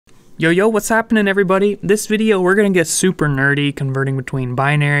Yo, what's happening, everybody? This video, we're going to get super nerdy converting between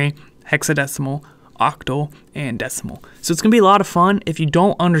binary, hexadecimal, octal, and decimal. So it's going to be a lot of fun. If you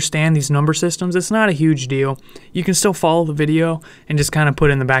don't understand these number systems, it's not a huge deal. You can still follow the video and just kind of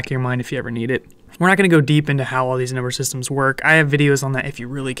put it in the back of your mind if you ever need it. We're not going to go deep into how all these number systems work. I have videos on that if you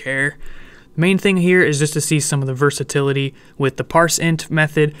really care. The main thing here is just to see some of the versatility with the parseInt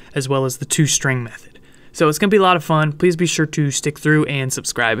method as well as the toString method. So it's going to be a lot of fun. Please be sure to stick through and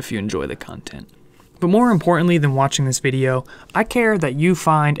subscribe if you enjoy the content. But more importantly than watching this video, I care that you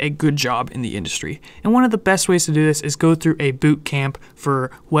find a good job in the industry. And one of the best ways to do this is go through a boot camp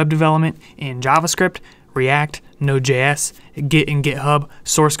for web development in JavaScript, React, Node.js, Git and GitHub,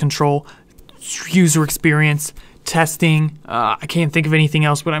 source control, user experience, testing. I can't think of anything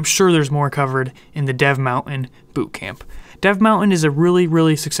else, but I'm sure there's more covered in the Dev Mountain boot camp. Dev Mountain is a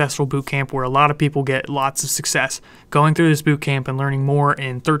really successful boot camp where a lot of people get lots of success going through this boot camp and learning more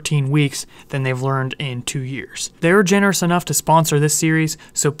in 13 weeks than they've learned in 2 years. They're generous enough to sponsor this series,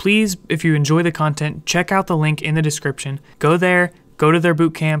 so please, if you enjoy the content, check out the link in the description. Go there, go to their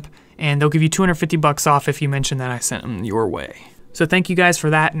boot camp, and they'll give you $250 off if you mention that I sent them your way. So thank you guys for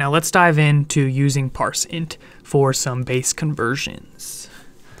that. Now let's dive into using parseInt for some base conversions.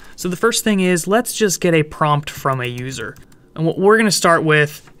 So the first thing is, let's just get a prompt from a user. And we're going to start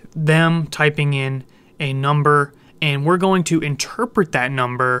with them typing in a number, and we're going to interpret that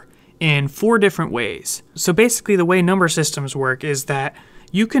number in 4 different ways. So basically the way number systems work is that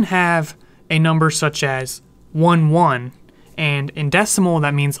you can have a number such as 1, and in decimal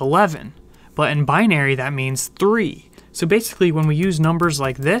that means 11, but in binary that means 3. So basically when we use numbers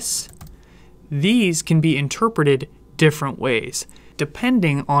like this, these can be interpreted different ways,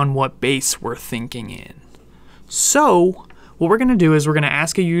 depending on what base we're thinking in. So what we're going to do is we're going to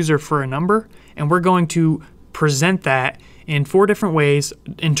ask a user for a number, and we're going to present that in 4 different ways,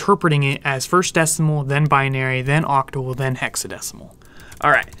 interpreting it as first decimal, then binary, then octal, then hexadecimal.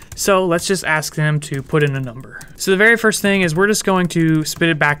 All right, so let's just ask them to put in a number. So the very first thing is we're just going to spit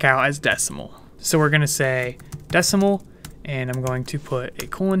it back out as decimal. So we're going to say decimal, and I'm going to put a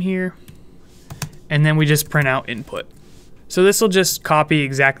colon here, and then we just print out input. So this will just copy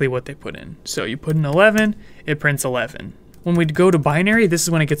exactly what they put in. So you put in 11, it prints 11. When we go to binary, this is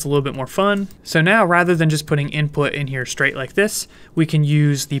when it gets a little bit more fun. So now, rather than just putting input in here straight like this, we can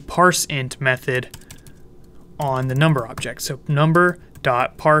use the parseInt method on the number object. So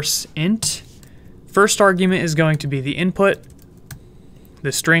number.parseInt. First argument is going to be the input,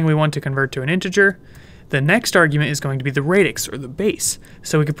 the string we want to convert to an integer. The next argument is going to be the radix, or the base.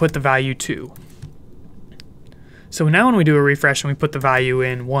 So we could put the value 2. So now when we do a refresh and we put the value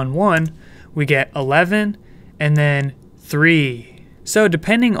in 1, we get 11 and then 3. So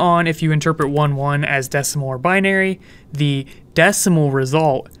depending on if you interpret 1 as decimal or binary, the decimal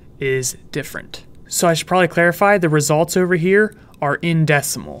result is different. So I should probably clarify, the results over here are in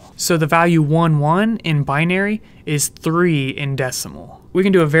decimal. So the value 1 in binary is 3 in decimal. We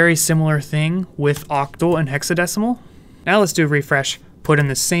can do a very similar thing with octal and hexadecimal. Now let's do a refresh, put in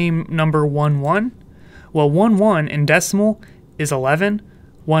the same number 1. Well, 1 in decimal is 11,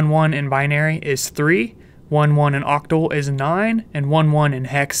 1 in binary is 3, 1 in octal is 9, and 1 in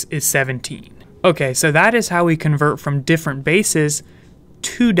hex is 17. Okay, so that is how we convert from different bases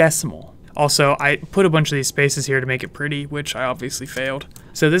to decimal. Also, I put a bunch of these spaces here to make it pretty, which I obviously failed.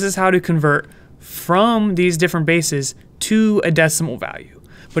 So this is how to convert from these different bases to a decimal value.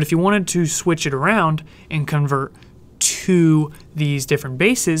 But if you wanted to switch it around and convert to these different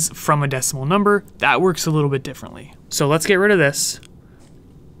bases from a decimal number, that works a little bit differently. So let's get rid of this.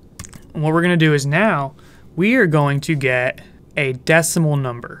 And what we're going to do is now we are going to get a decimal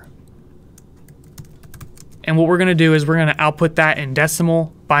number. And what we're going to do is we're going to output that in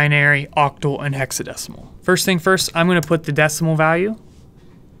decimal, binary, octal, and hexadecimal. First thing first, I'm going to put the decimal value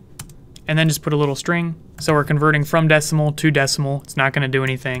and then just put a little string. So we're converting from decimal to decimal. It's not going to do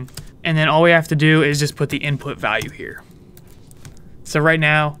anything. And then all we have to do is just put the input value here. So right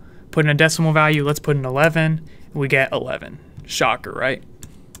now, put in a decimal value, let's put in 11, and we get 11. Shocker, right?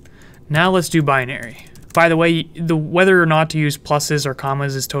 Now let's do binary. By the way, whether or not to use pluses or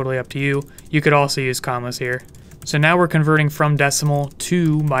commas is totally up to you. You could also use commas here. So now we're converting from decimal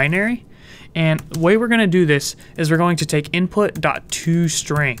to binary. And the way we're going to do this is we're going to take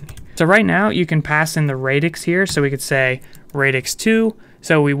input.toString. So right now you can pass in the radix here. So we could say radix 2.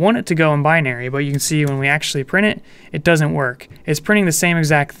 So we want it to go in binary, but you can see when we actually print it, it doesn't work. It's printing the same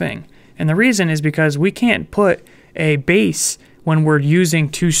exact thing. And the reason is because we can't put a base when we're using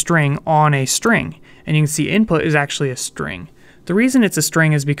toString on a string. And you can see input is actually a string. The reason it's a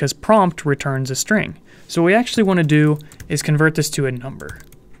string is because prompt returns a string. So what we actually want to do is convert this to a number.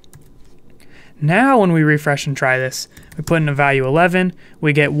 Now when we refresh and try this, we put in a value 11,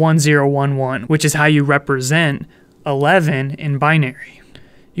 we get 1011, which is how you represent 11 in binary.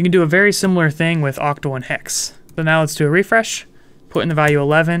 You can do a very similar thing with octal and hex. So now let's do a refresh, put in the value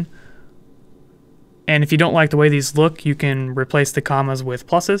 11, and if you don't like the way these look, you can replace the commas with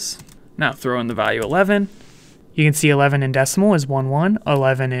pluses. Now throw in the value 11. You can see 11 in decimal is 11,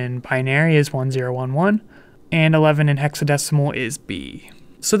 11 in binary is 1011, and 11 in hexadecimal is B.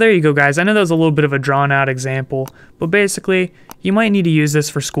 So there you go, guys. I know that was a little bit of a drawn out example, but basically you might need to use this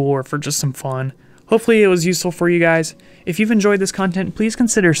for school or for just some fun. Hopefully it was useful for you guys. If you've enjoyed this content, please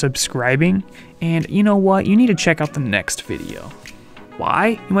consider subscribing, and you know what? You need to check out the next video.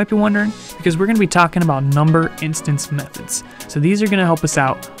 Why, you might be wondering? Because we're going to be talking about number instance methods. So these are going to help us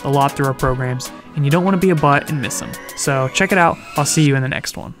out a lot through our programs, and you don't want to be a butt and miss them. So check it out. I'll see you in the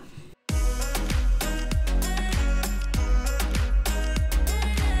next one.